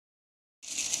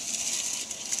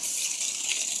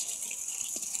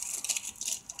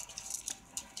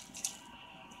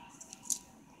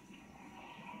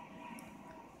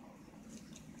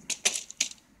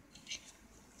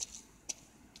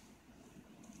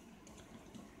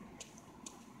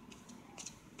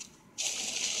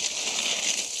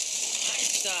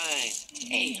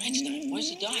Hey, Einstein, where's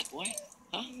the doc, boy?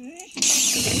 Huh?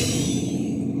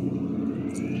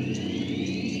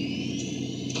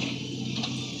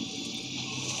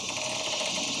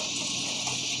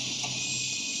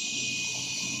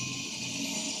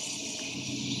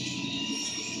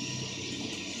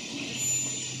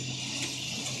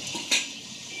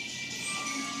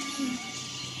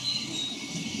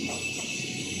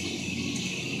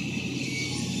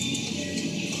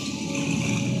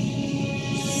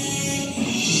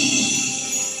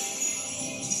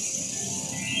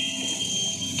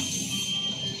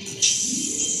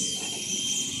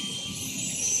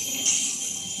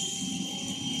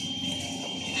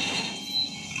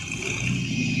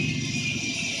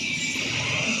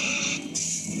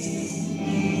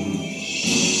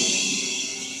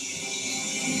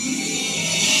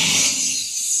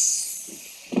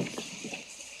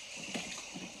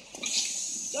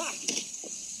 Doc.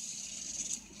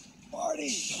 Marty,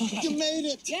 you made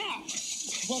it. Yeah.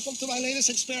 Welcome to my latest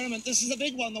experiment. This is the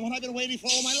big one, the one I've been waiting for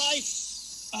all my life.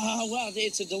 Well,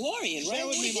 it's a DeLorean, right? Bear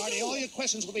with me, Marty. All your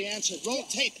questions will be answered. Roll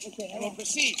tape. Okay, and we'll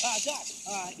proceed. Doc,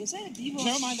 is that a Devo?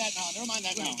 Never mind that now. Never mind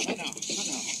that now. Not now. Not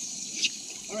now.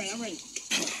 All right, I'm ready.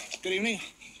 Good evening.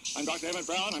 I'm Dr. Emmett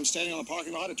Brown. I'm standing on the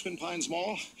parking lot at Twin Pines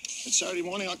Mall. It's Saturday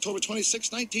morning, October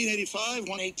 26, 1985,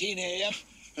 1:18 a.m.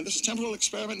 And this is temporal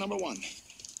experiment number 1.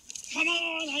 Come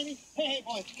on, Ivy. Hey,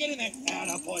 boy, get in there.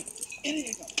 Now, boy. In there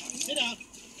you go. Sit down.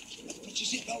 Put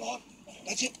your seatbelt on.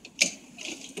 That's it.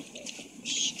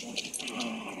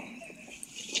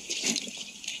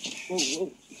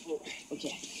 Whoa.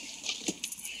 Okay.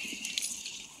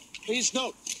 Please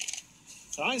note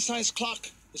that Einstein's clock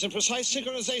is in precise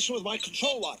synchronization with my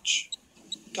control watch.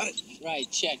 Got it?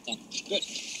 Right, check them. Good.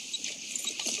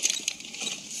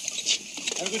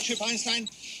 Have a good trip, Einstein.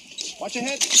 Watch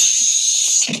ahead.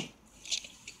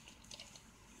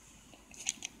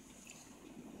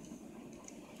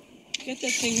 Get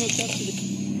that thing hooked up to the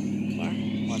car.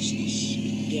 Watch this.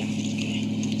 Yeah, okay.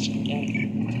 Got it.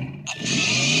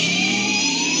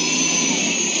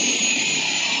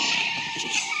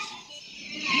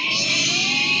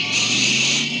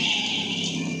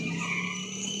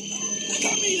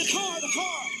 Got me, the car.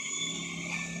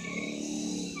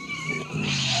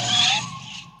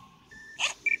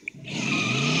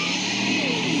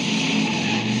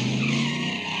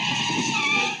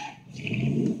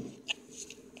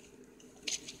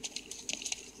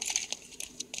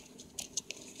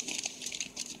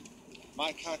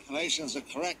 My calculations are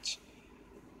correct.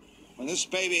 When this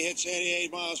baby hits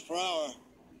 88 miles per hour,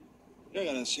 you're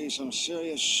gonna see some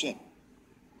serious shit.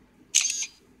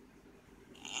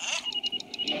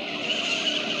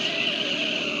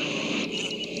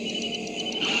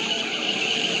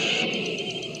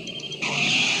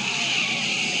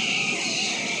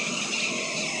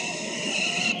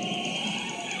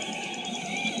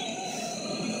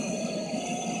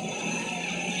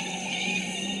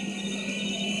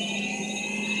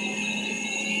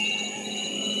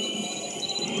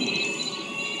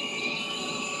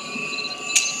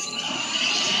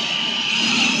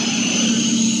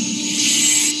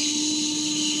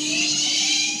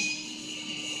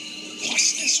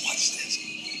 Watch this.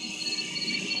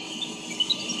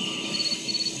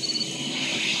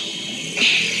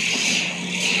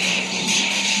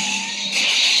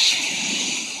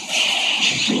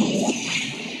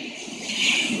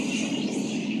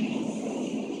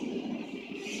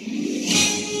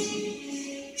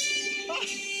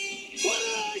 What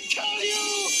did I tell you?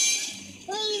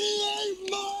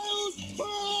 88 miles per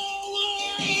hour!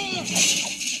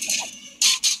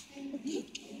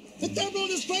 The temporal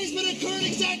displacement occurred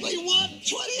exactly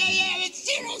 1:20 a.m. in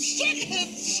 0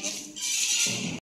 seconds!